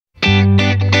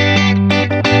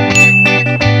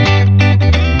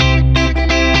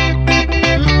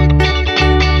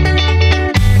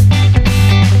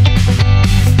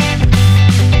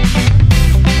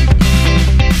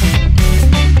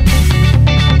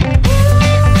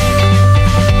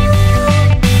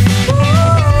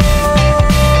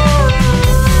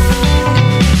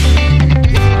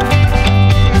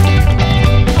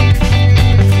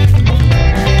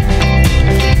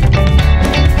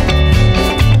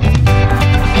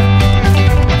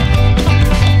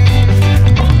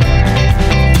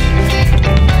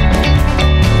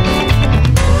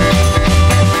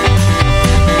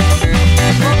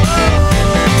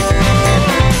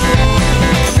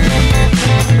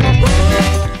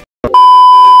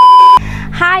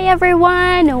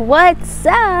everyone, what's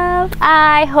up?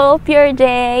 I hope your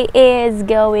day is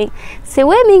going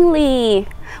swimmingly.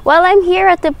 Well, I'm here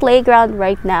at the playground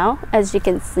right now, as you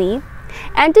can see.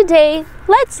 And today,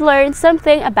 let's learn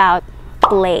something about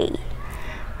play.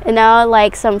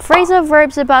 Like some phrasal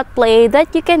verbs about play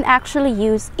that you can actually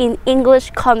use in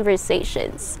English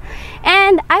conversations.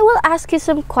 And I will ask you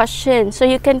some questions so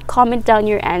you can comment down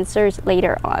your answers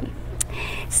later on.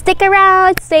 Stick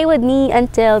around, stay with me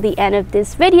until the end of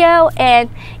this video, and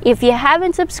if you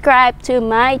haven't subscribed to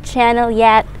my channel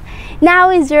yet, now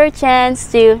is your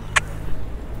chance to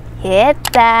hit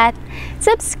that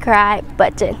subscribe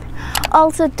button.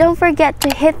 Also, don't forget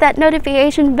to hit that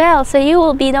notification bell so you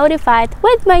will be notified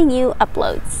with my new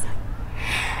uploads.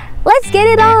 Let's get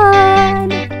it on!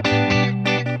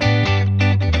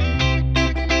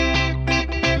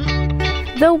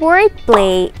 The word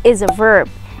play is a verb.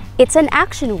 It's an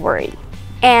action word,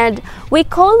 and we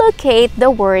collocate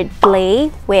the word play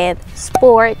with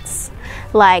sports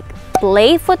like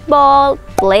play football,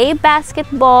 play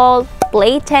basketball,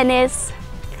 play tennis,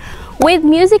 with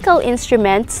musical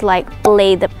instruments like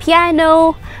play the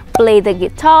piano, play the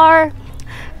guitar,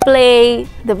 play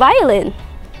the violin,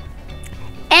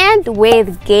 and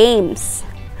with games,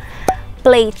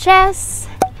 play chess,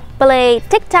 play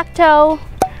tic-tac-toe,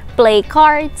 play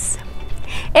cards.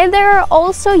 And there are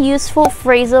also useful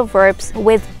phrasal verbs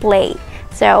with play.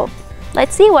 So,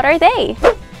 let's see, what are they?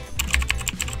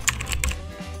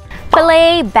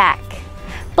 Playback.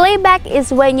 Playback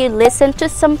is when you listen to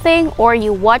something or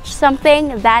you watch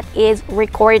something that is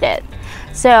recorded.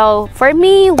 So, for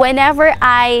me, whenever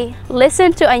I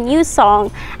listen to a new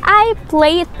song, I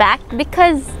play it back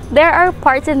because there are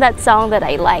parts in that song that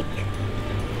I like.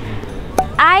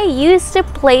 I used to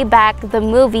play back the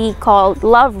movie called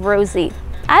Love, Rosie.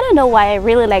 I don't know why I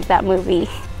really like that movie.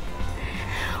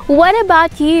 What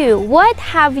about you? What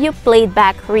have you played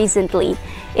back recently?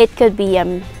 It could be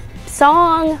a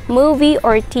song, movie,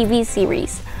 or TV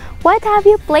series. What have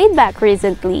you played back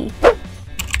recently?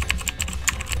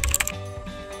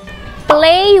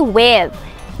 Play with.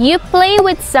 You play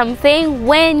with something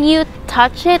when you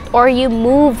touch it or you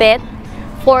move it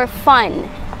for fun.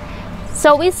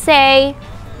 So we say,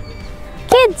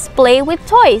 kids play with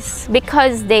toys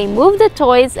because they move the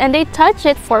toys and they touch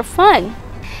it for fun.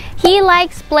 He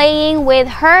likes playing with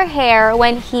her hair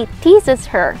when he teases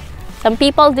her. Some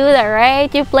people do that,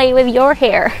 right? You play with your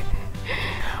hair.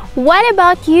 What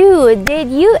about you? Did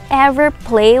you ever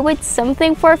play with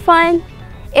something for fun?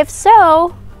 If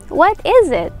so, what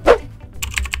is it?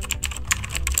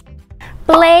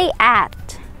 Play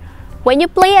at. When you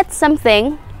play at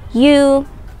something, you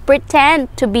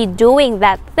pretend to be doing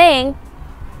that thing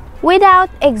without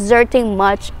exerting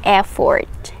much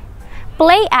effort.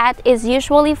 Play at is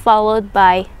usually followed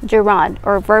by gerund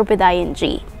or verb with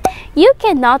ing. You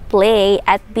cannot play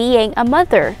at being a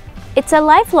mother. It's a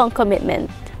lifelong commitment.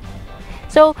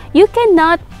 So you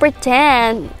cannot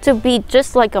pretend to be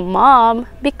just like a mom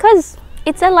because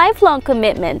it's a lifelong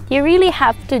commitment. You really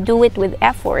have to do it with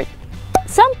effort.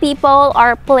 Some people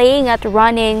are playing at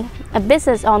running a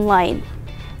business online.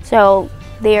 So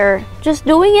they're just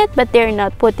doing it, but they're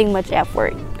not putting much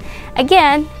effort.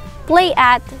 Again, play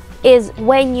at is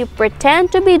when you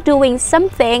pretend to be doing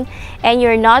something and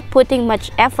you're not putting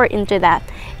much effort into that.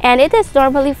 And it is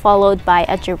normally followed by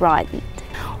a gerund.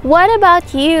 What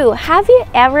about you? Have you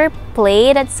ever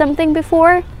played at something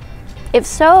before? If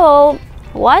so,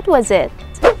 what was it?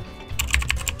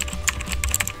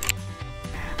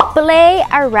 Play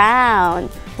around.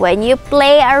 When you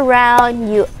play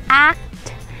around, you act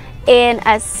in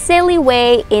a silly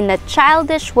way, in a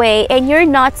childish way, and you're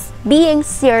not being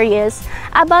serious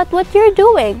about what you're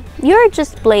doing. You're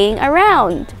just playing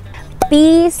around.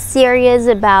 Be serious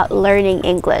about learning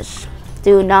English.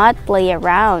 Do not play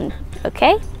around,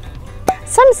 okay?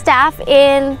 Some staff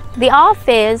in the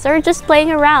office are just playing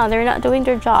around. They're not doing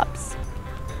their jobs.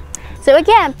 So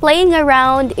again, playing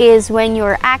around is when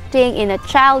you're acting in a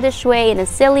childish way, in a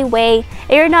silly way,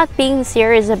 and you're not being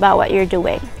serious about what you're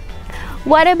doing.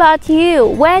 What about you?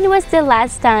 When was the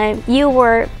last time you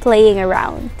were playing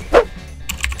around?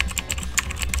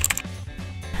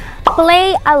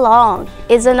 Play along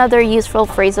is another useful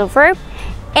phrasal verb,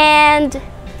 and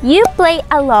you play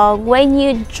along when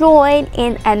you join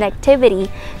in an activity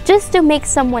just to make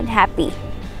someone happy.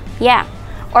 Yeah,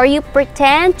 or you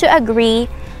pretend to agree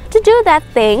to do that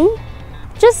thing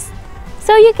just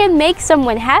so you can make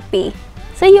someone happy.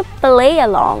 So you play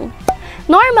along.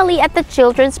 Normally at the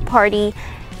children's party,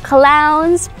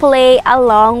 clowns play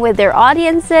along with their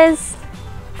audiences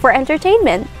for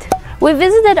entertainment. We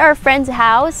visited our friend's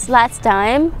house last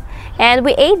time and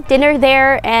we ate dinner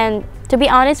there, and to be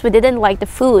honest, we didn't like the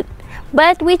food,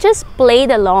 but we just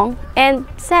played along and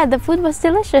said the food was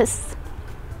delicious.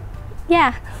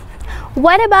 Yeah.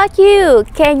 What about you?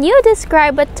 Can you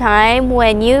describe a time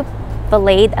when you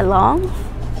played along?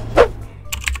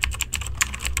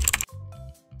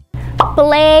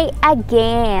 Play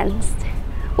against.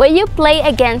 When you play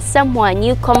against someone,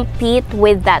 you compete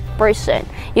with that person.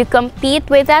 You compete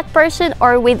with that person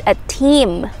or with a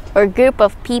team or group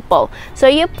of people. So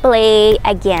you play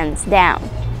against them.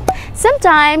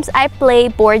 Sometimes I play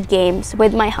board games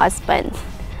with my husband.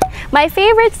 My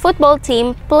favorite football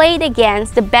team played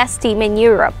against the best team in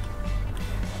Europe.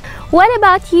 What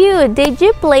about you? Did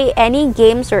you play any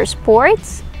games or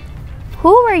sports?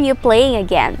 Who were you playing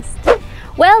against?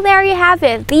 Well, there you have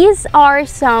it. These are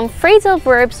some phrasal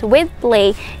verbs with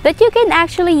play that you can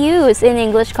actually use in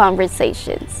English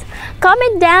conversations.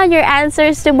 Comment down your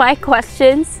answers to my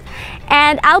questions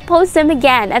and I'll post them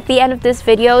again at the end of this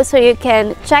video so you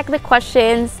can check the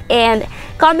questions and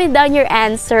comment down your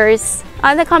answers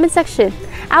on the comment section.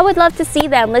 I would love to see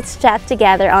them. Let's chat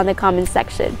together on the comment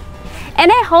section. And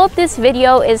I hope this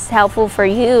video is helpful for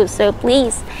you, so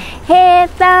please hit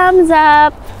thumbs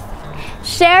up.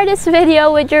 Share this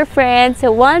video with your friends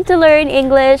who want to learn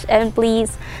English, and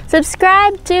please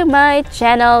subscribe to my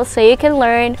channel so you can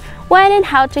learn when and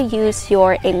how to use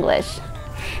your English.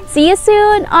 See you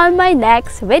soon on my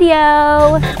next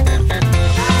video.